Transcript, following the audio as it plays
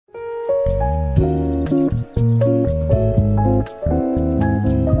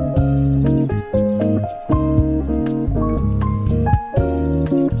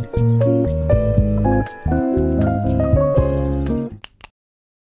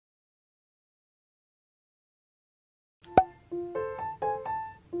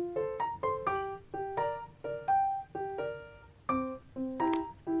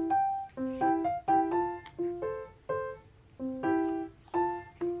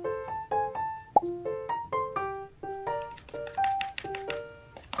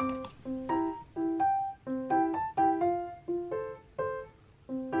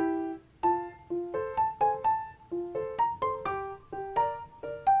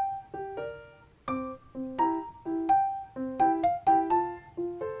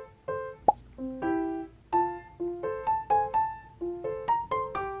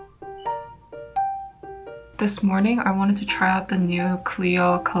this morning I wanted to try out the new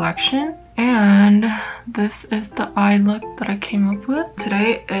Clio collection, and this is the eye look that I came up with.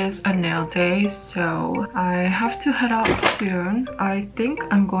 Today is a nail day, so I have to head out soon. I think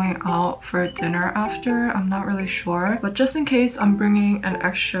I'm going out for dinner after. I'm not really sure, but just in case, I'm bringing an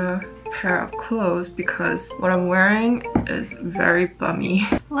extra pair of clothes because what I'm wearing is very bummy.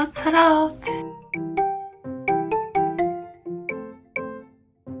 Let's head out.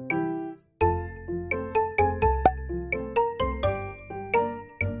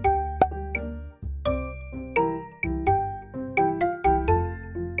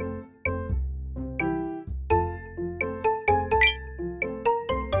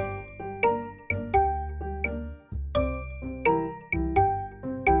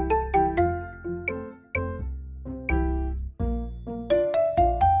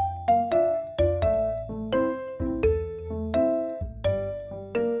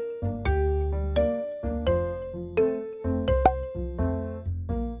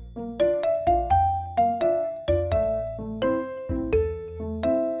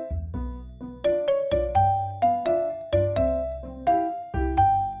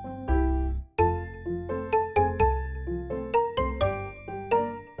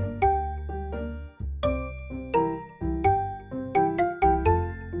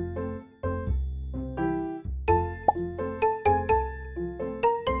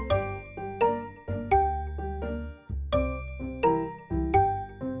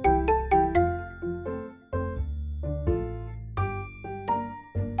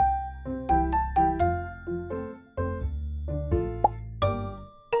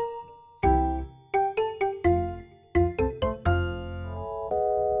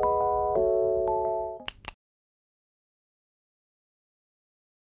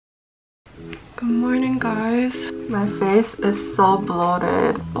 Good morning, guys. My face is so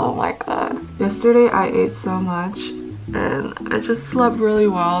bloated. Oh my god. Yesterday I ate so much and I just slept really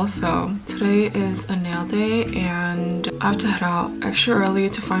well, so today is a nail day and I have to head out extra early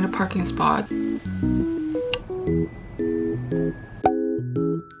to find a parking spot.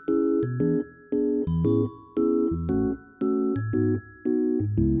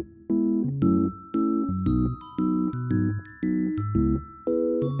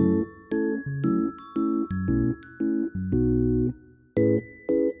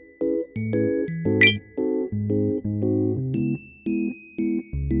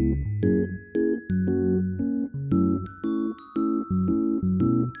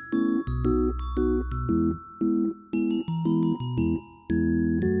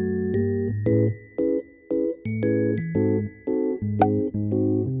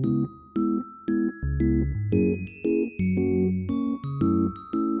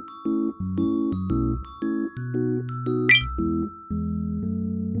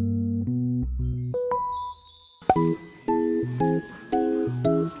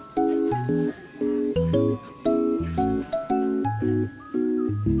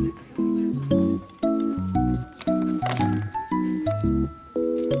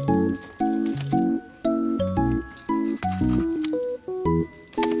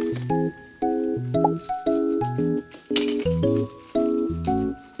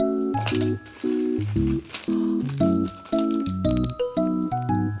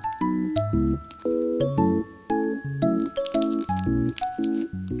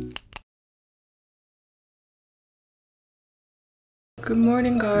 Good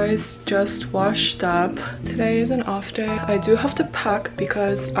morning, guys. Just washed up. Today is an off day. I do have to pack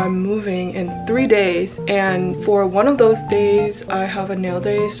because I'm moving in 3 days, and for one of those days I have a nail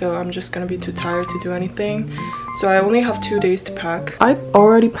day, so I'm just gonna be too tired to do anything. So I only have 2 days to pack. I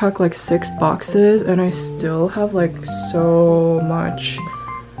already packed like 6 boxes and I still have like so much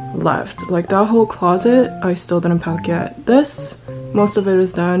left. Like that whole closet I still didn't pack yet. This, most of it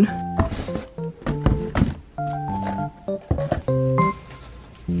is done.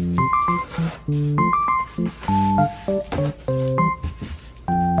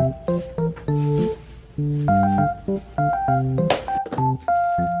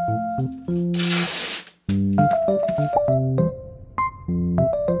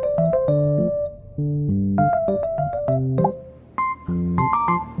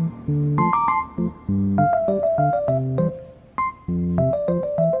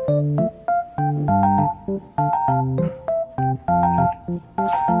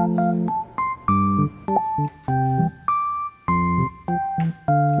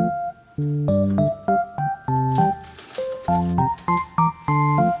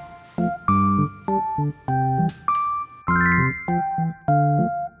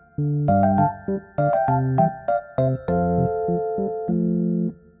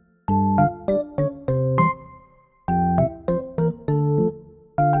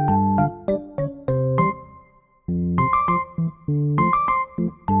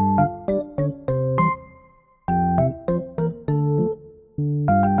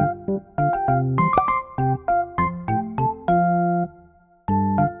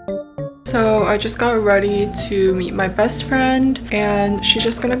 So I just got ready to meet my best friend and she's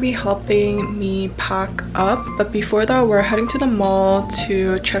just gonna be helping me pack up. But before that, we're heading to the mall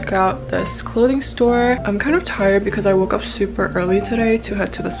to check out this clothing store. I'm kind of tired because I woke up super early today to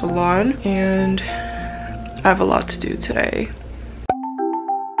head to the salon and I have a lot to do today.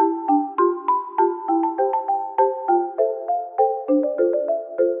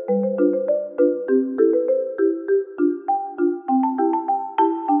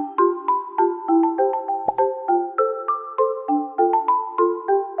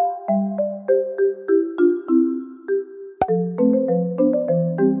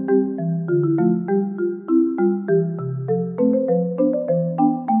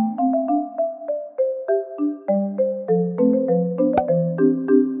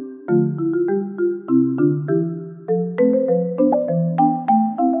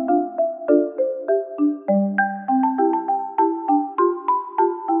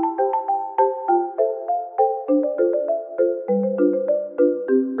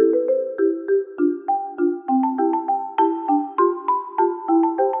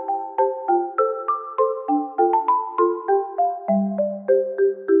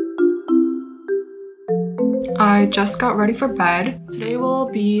 I just got ready for bed. Today will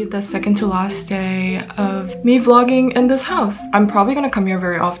be the second to last day of me vlogging in this house. I'm probably gonna come here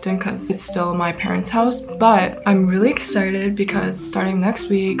very often because it's still my parents' house, but I'm really excited because starting next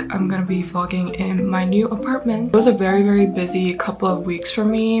week, I'm gonna be vlogging in my new apartment. It was a very busy couple of weeks for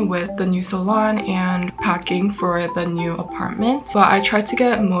me with the new salon and packing for the new apartment, but I tried to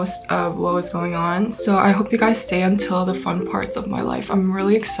get most of what was going on, so I hope you guys stay until the fun parts of my life. I'm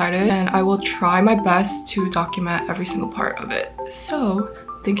really excited and I will try my best to document every single part of it. So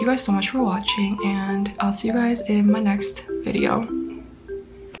thank you guys so much for watching and I'll see you guys in my next video.